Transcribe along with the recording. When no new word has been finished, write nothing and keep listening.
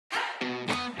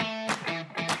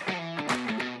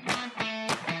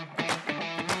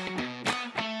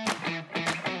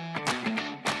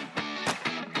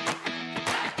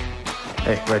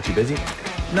Hey, Reg, you busy?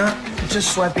 Nah,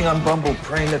 just swiping on Bumble,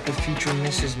 praying that the future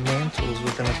Mrs. Mantle is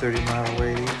within a 30-mile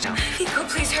radius. Nico,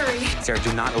 please hurry. Sarah,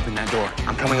 do not open that door.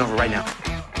 I'm coming over right now.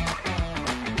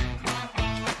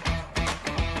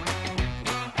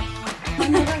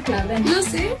 No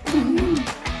sé.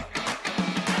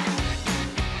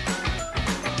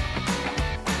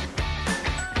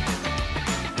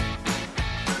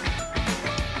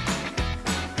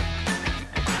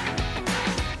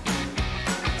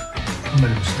 I'm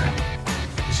ready to snap.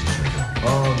 This is your job.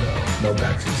 Oh, no. No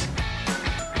backsies.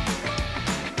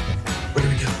 Where do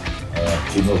we go?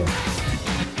 Keep moving.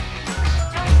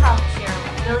 Join Tom share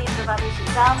with millions of others who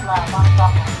found love on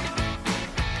Bumble.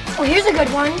 Oh, here's a good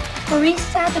one.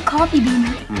 Maurice at the coffee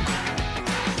beanery.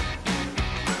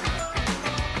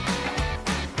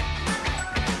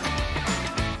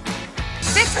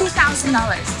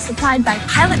 $50,000 supplied by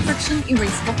Pilot Friction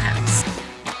Erasable Pens.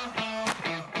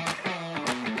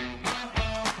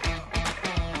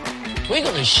 We're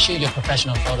going to shoot your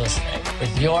professional photos today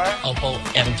with your Oppo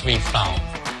M3 phone.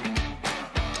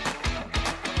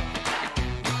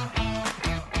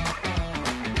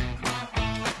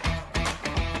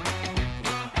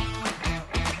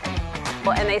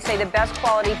 And they say the best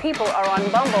quality people are on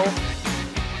Bumble.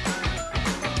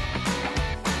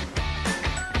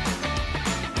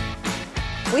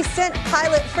 We sent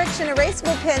Pilot Friction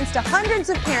erasable pens to hundreds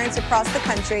of parents across the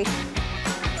country.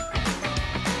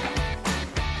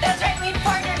 That's right, we've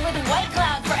partnered with White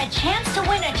Cloud for a chance to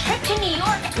win a trip to New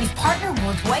York. We've partnered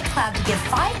with White Cloud to give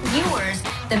 5 viewers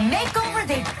the makeover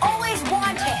they've always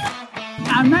wanted.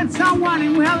 I met someone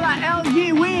and we have an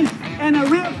LG win and a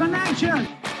real connection.